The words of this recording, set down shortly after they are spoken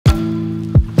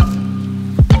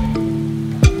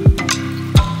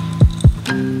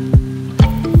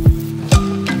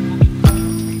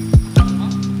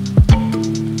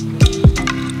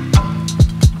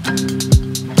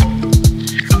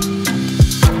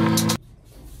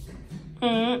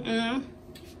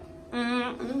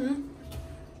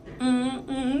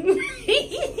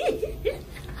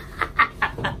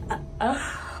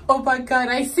Oh my God,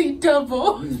 I see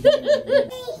double.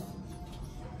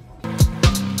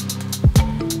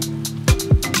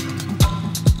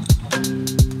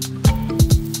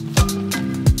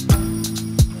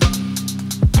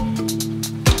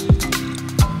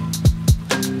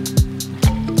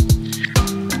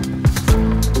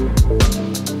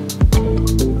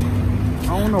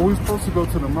 We're supposed to go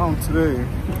to the mountain today,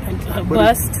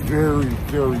 but it's very,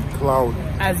 very cloudy.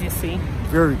 As you see.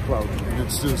 Very cloudy.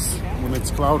 It's just, when it's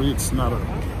cloudy, it's not a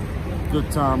good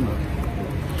time to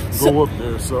go up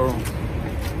there, so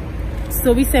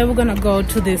we said we're gonna go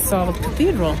to this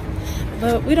cathedral,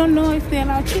 but we don't know if they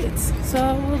allow kids,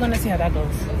 so we're gonna see how that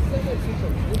goes.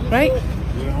 Right?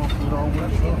 Yeah, hopefully it all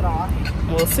works out.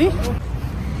 We'll see.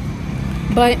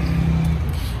 But,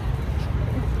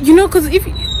 you know, because if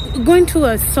going to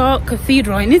a salt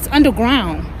cathedral and it's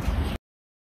underground,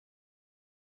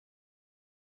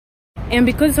 and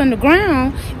because it's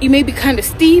underground, it may be kind of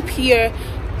steep here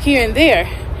and there,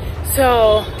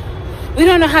 so we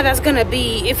don't know how that's gonna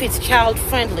be if it's child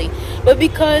friendly. But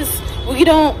because we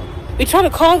try to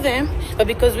call them, but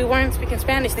because we weren't speaking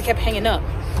Spanish, they kept hanging up.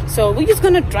 So we're just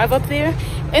gonna drive up there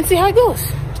and see how it goes.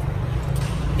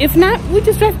 If not, we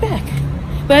just drive back,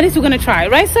 but at least we're gonna try,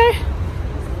 right, sir?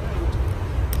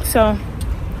 So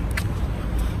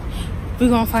we're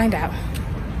gonna find out.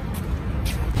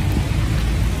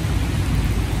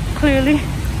 Clearly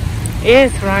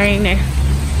it's raining.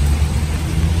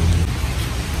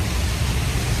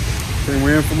 Can't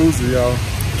win for losing, y'all.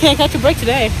 Can't catch a break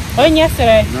today. Or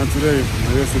yesterday. Not today.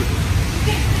 Not yesterday.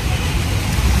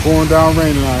 Pouring down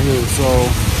raining out here, so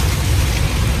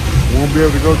won't be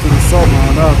able to go to the salt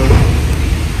mine either.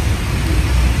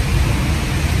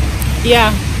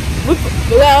 Yeah.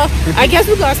 Well, I guess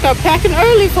we're gonna start packing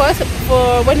early for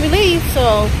when we leave,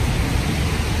 so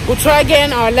we'll try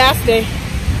again our last day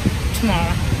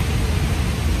tomorrow.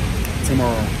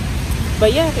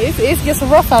 But yeah, it's just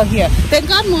rough out here. Thank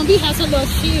God Mombi has a little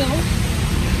shield,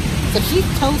 so she's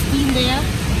toasting there.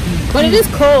 But it is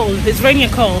cold. It's raining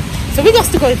and cold, so we got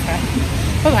to go inside.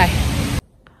 Bye bye.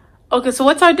 Okay, so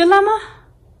what's our dilemma?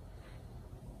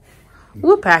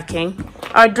 We're packing.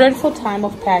 Our dreadful time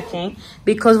of packing,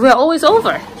 because we're always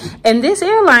over. And this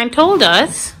airline told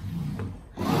us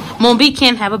Mombi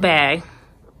can't have a bag.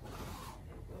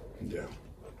 Yeah.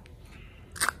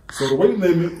 So the weight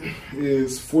limit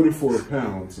is 44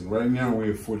 pounds, and right now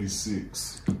we're at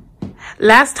 46.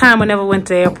 Last time whenever we went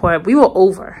to the airport, we were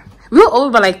over. We were over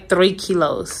by like 3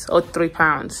 kilos or 3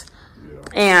 pounds.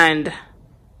 Yeah. And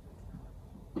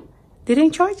they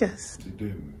didn't charge us. They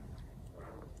didn't.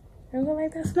 And we're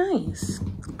like, that's nice.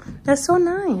 That's so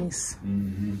nice.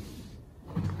 Mm-hmm.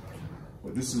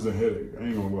 But this is a headache, I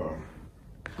ain't gonna lie.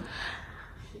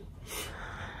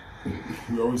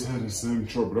 We always had the same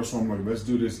trouble. That's why I'm like, let's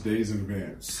do this days in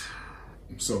advance,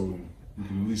 so we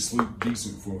can at least sleep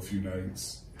decent for a few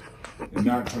nights, and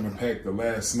not trying to pack the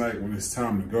last night when it's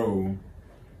time to go.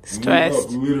 Stressed.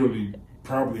 We literally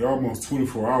probably almost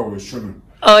 24 hours trying to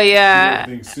get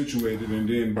everything situated, and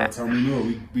then by the time we know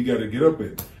it, we got to get up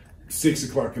at 6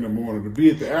 o'clock in the morning to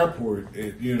be at the airport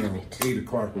at 8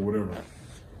 o'clock or whatever.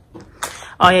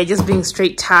 Oh yeah, just being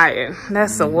straight tired.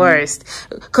 That's the worst.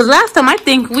 Cause last time I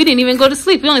think we didn't even go to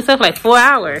sleep. We only slept like 4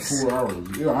 hours. 4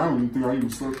 hours. Yeah, I don't even think I even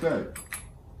slept that.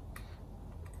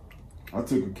 I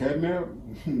took a cat nap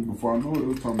before I knew it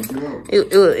was time to get up.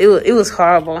 It was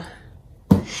horrible.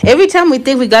 Every time we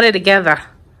think we got it together,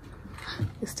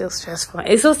 it's still stressful.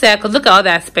 It's so sad because look at all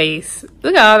that space.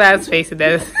 Look at all that space in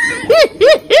there.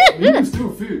 You can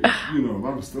still fit, a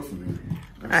lot of stuff in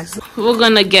there. We're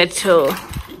gonna get to.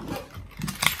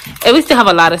 And we still have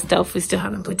a lot of stuff we still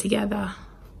haven't put together.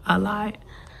 A lot.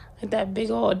 Like that big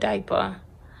old diaper.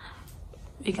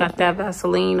 We got that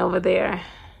Vaseline over there.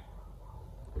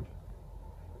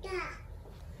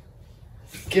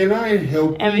 Can I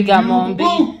help you? And we got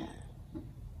Mombi.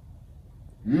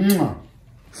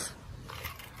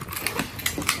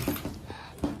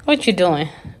 What you doing?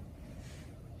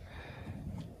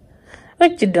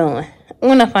 What you doing?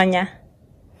 Una faña.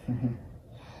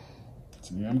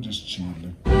 See, I'm just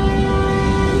chilling.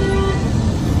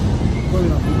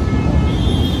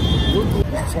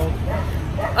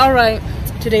 All right,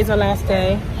 today's our last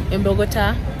day in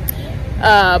Bogota,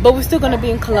 but we're still gonna be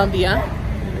in Colombia.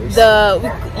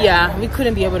 We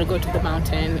couldn't be able to go to the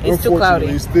mountain. It's too cloudy.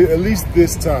 At least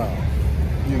this time,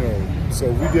 So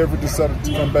if we ever decided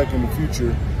to come back in the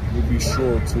future, we'll be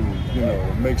sure to,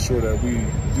 make sure that we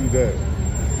do that.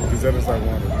 because that is like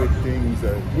one of the big things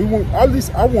that we want. At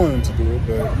least I wanted to do it,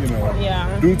 but you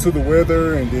know, due to the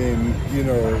weather and then you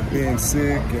know being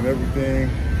sick and everything,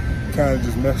 kind of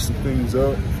just messed some things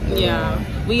up.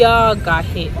 We all got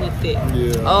hit with it.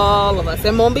 Yeah, all of us.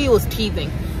 And Mombi was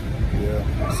teething. Yeah,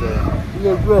 so it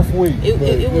was a rough week.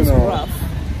 It was rough.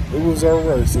 It was all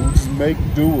right. So we just make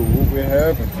do with what we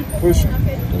have and keep pushing.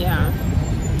 Yeah.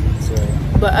 So,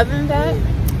 but other than that,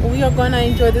 we are going to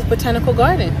enjoy this botanical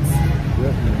gardens.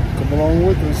 Yeah, come along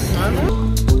with us.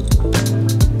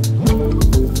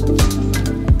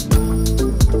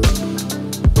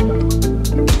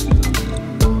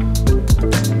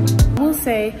 I will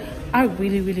say, I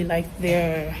really like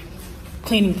their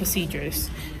cleaning procedures.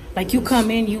 Like you come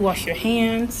in, you wash your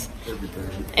hands.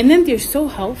 Everything. And then they're so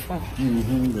helpful.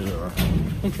 They are.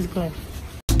 Which is good.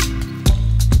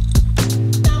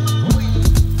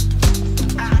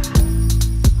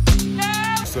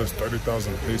 It says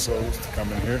 30,000 pesos to come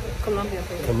in here.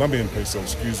 Colombian peso,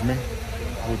 excuse me.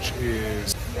 Which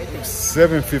is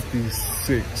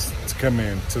 756 to come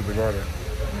in to the garden.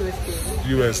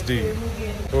 USD.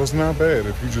 So it's not bad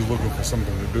if you're just looking for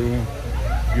something to do,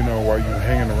 you know, while you're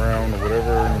hanging around or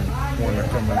whatever and want to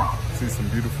come and see some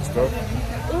beautiful stuff.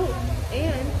 Ooh,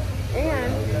 and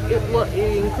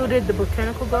it included the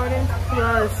botanical garden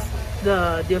plus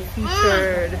the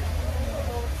featured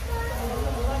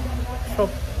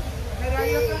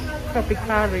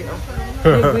tropicario,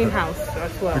 the greenhouse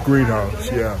as well. The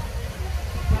greenhouse, yeah.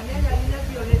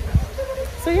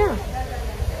 So yeah,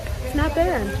 it's not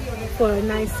bad for a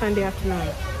nice Sunday afternoon.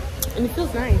 And it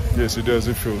feels nice. Yes, it does.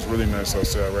 It feels really nice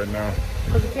outside right now.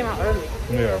 Because it came out early.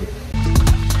 Yeah.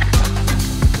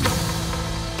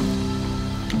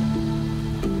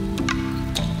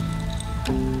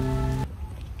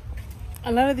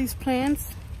 A lot of these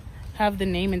plants have the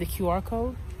name and the QR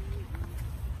code.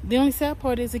 The only sad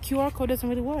part is the QR code doesn't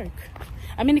really work.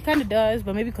 I mean, it kind of does,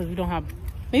 but maybe because we don't have,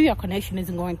 maybe our connection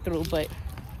isn't going through, but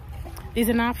there's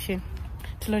an option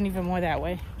to learn even more that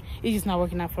way. It's just not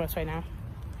working out for us right now.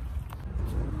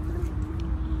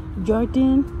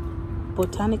 Jordan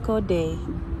Botanico de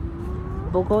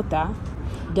Bogotá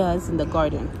does in the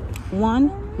garden.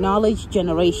 1. Knowledge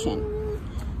generation.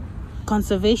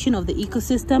 Conservation of the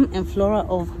ecosystem and flora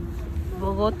of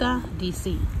Bogotá,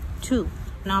 DC. 2.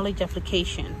 Knowledge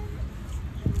application.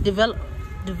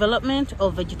 Development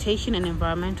of vegetation and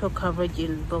environmental coverage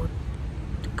in both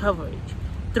coverage.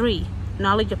 3.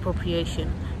 Knowledge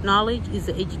appropriation. Knowledge is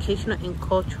the educational and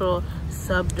cultural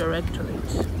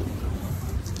subdirectorate.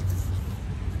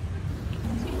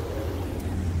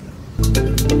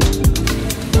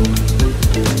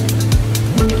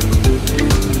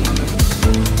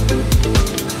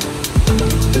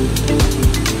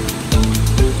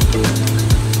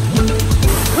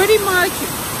 Pretty much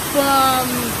from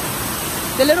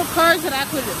the little cards that I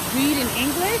could read in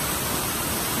English,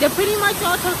 they're pretty much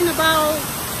all talking about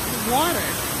water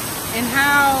and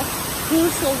how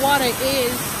crucial water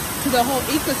is to the whole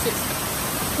ecosystem.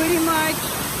 Pretty much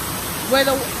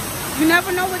you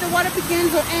never know where the water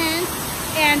begins or ends,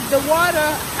 and the water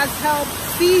has helped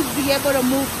seeds be able to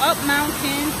move up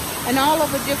mountains and all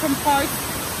over different parts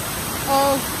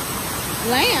of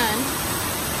land,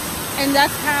 and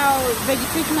that's how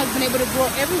vegetation has been able to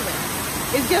grow everywhere.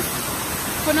 It's just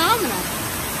phenomenal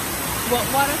what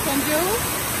water can do.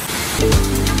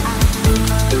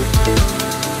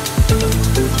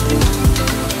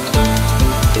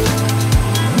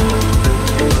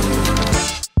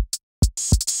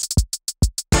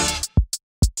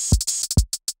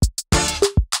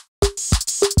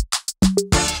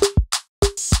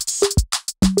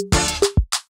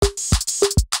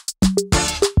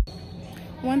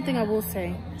 One thing I will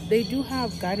say, they do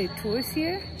have guided tours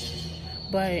here,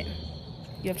 but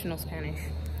you have to know Spanish.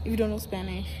 If you don't know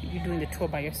Spanish, you're doing the tour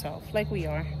by yourself, like we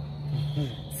are.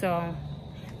 So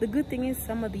the good thing is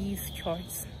some of these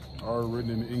charts are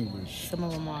written in English. Some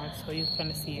of them are, so you kind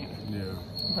of see it. Yeah.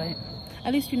 But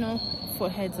at least you know for a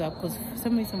heads up, because for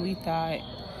some reason we thought it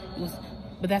was,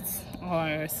 but that's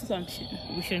our assumption.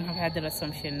 We shouldn't have had that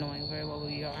assumption knowing very well where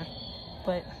we are.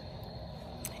 But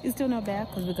it's still not bad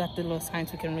because we got the little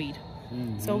signs we can read.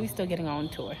 So we're still getting our own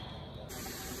tour.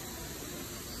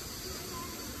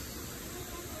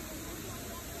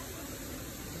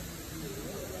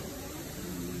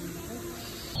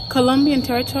 Colombian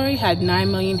territory had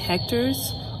 9 million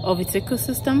hectares of its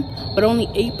ecosystem, but only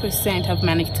 8% have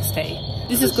managed to stay.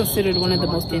 This is considered one of the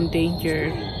most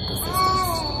endangered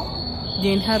ecosystems.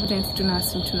 The inhabitants do not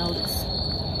seem to know this.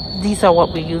 These are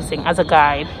what we're using as a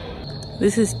guide.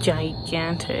 This is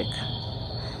gigantic.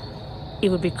 It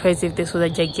would be crazy if this was a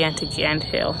gigantic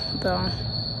anthill, though.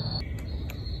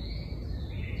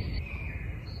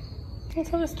 That's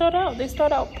how they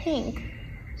start out pink.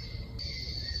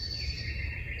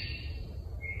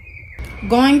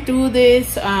 Going through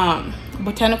this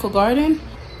botanical garden,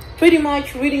 pretty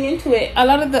much reading into it, a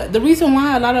lot of the reason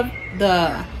why a lot of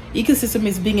the ecosystem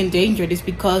is being endangered is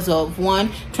because of, one,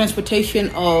 transportation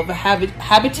of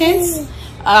habitats,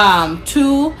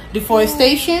 2,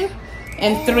 deforestation,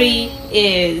 and 3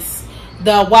 is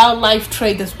the wildlife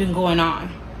trade that's been going on.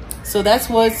 So that's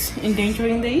what's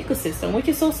endangering the ecosystem, which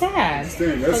is so sad.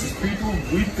 That's just people,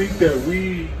 we think that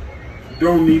we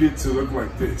don't need it to look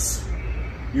like this.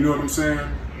 You know what I'm saying?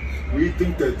 We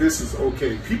think that this is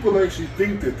okay. People actually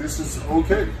think that this is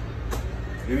okay.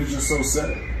 And it's just so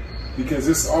sad. Because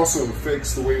this also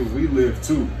affects the way we live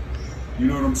too. You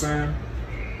know what I'm saying?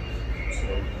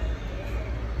 So,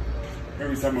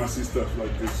 every time I see stuff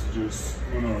like this, it just,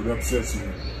 I don't know, it upsets me.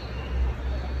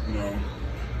 You know?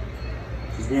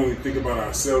 Because we only think about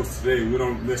ourselves today. We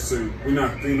don't necessarily, we're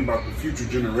not thinking about the future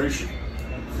generation.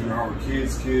 You know, our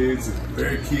kids' kids and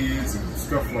their kids and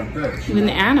stuff like that. Even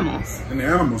the animals. And the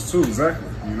animals too, exactly,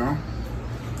 you know?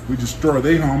 We destroy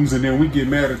their homes and then we get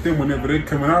mad at them whenever they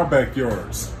come in our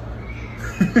backyards.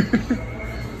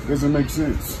 Doesn't make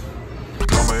sense.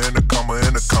 Comma and a comma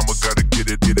and a comma, gotta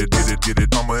get it, get it, get it, get it.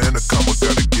 Comma and a comma,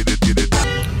 gotta get it, get it.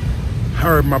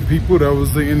 All right, my people, that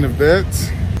was the end of that.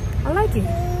 I like it.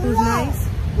 It was nice.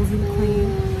 It was really clean.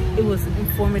 It was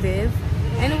informative.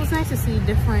 And it was nice to see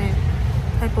different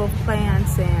type of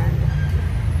plants and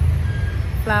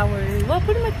flowers. Well,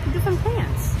 pretty much different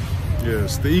plants.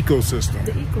 Yes, the ecosystem.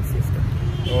 The ecosystem.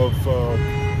 Of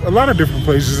a lot of different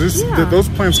places. Those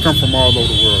plants come from all over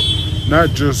the world, not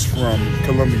just from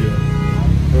Colombia.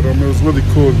 But it was really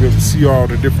cool to see all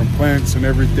the different plants and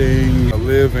everything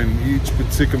live in each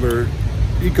particular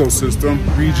ecosystem,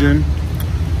 region.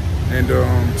 And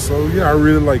so yeah, I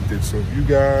really liked it. So if you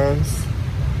guys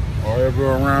are ever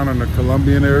around in the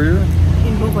Colombian area,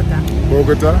 in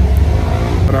Bogotá.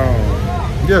 But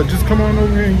yeah, just come on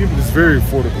over here and give it. It's very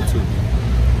affordable too.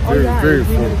 Very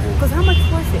affordable. Because how much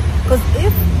was it? Because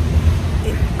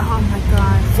oh my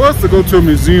God. For us to go to a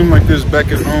museum like this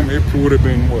back at home, it would have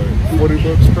been what, 40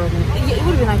 bucks probably? Yeah, it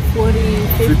would have been like 40,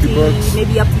 50 bucks,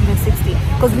 maybe up to even 60.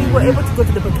 Because we were able to go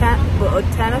to the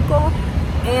botanical,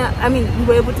 and I mean, we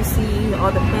were able to see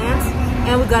all the plants,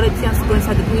 and we got a chance to go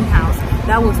inside the greenhouse.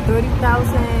 That was 30,000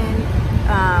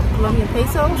 Colombian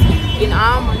pesos. In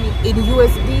our money, in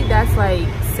USD, that's like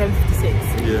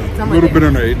 756. Yeah, a little bit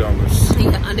under $8.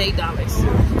 Yeah, under $8,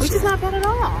 yeah, which is not bad at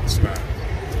all. It's not.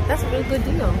 That's a really good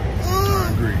deal. I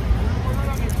agree.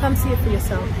 Come see it for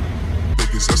yourself.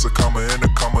 That's a comma and a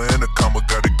comma and a comma,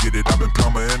 gotta get it. I've been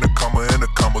comma and a comma and a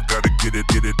comma, gotta get it,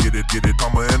 get it, get it, get it.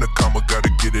 Comma and a comma, gotta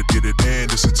get it, get it.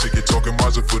 And it's a ticket, talking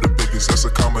Mazda for the biggest. That's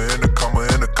a comma and a comma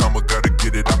and a comma, gotta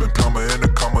get it. I've been comma and a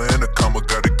comma and a comma,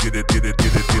 gotta get it, get it,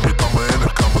 get it, get it. Comma and a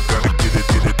comma, gotta get it,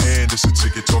 get it. And it's a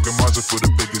ticket, talking Mazda for the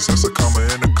biggest. That's a comma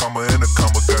and a comma and a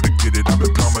comma, gotta get it. I've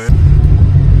been comma and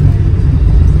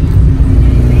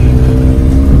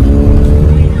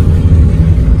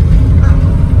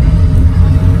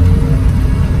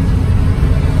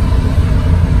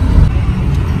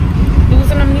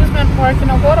park in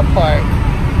a water park.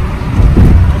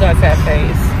 Got that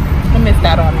face. I missed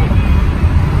that on me.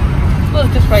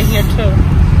 Look, just right here too.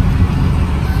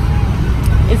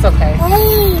 It's okay.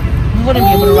 We wouldn't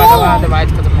be able to ride a lot of the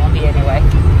rides because I'm on here anyway.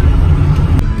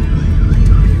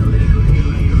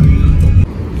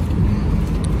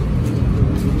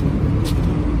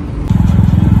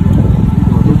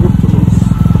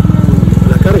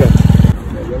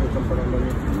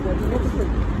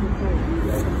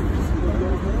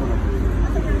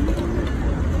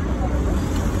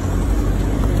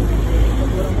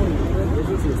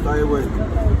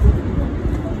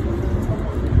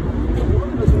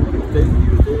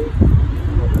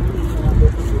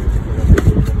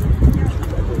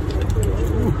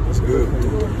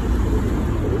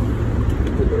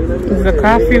 It's a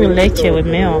coffee with leche with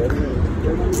milk.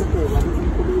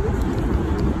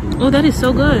 Oh, that is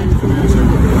so good.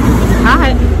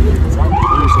 Hot.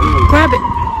 Grab it.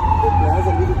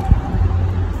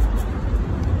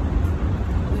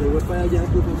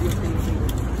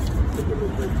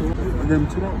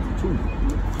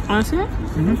 Honestly?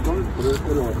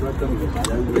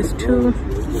 It's 2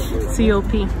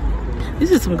 COP. This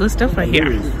is some good stuff right here.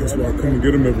 That's why I come and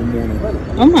get them every morning.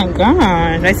 Oh my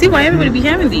gosh. I see why everybody be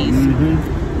having these.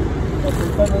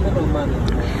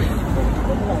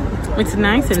 It's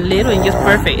nice and little and just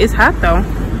perfect. It's hot though.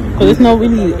 So there's no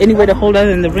really anywhere to hold other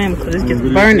than the rim because it's just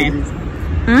burning.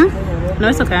 No,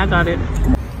 it's okay. I got it.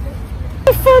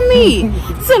 For me.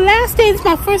 It's the last day. It's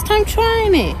my first time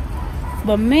trying it.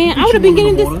 But man, I would have been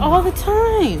getting this all the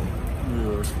time.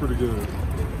 pretty good.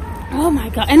 Oh my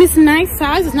God. And it's nice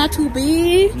size. It's not too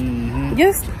big.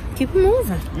 Just keep it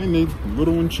moving. And they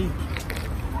little and cheap.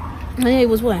 Oh, yeah, it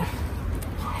was what?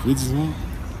 50 cents.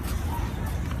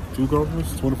 2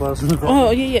 carpets, 25 cents. Oh,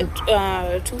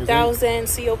 yeah. 2000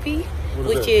 COP,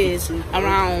 which is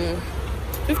around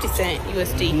 50 cent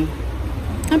USD.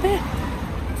 Not bad.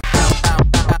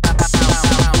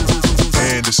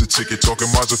 And it's a ticket talking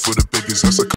Mazda for the biggest. That's a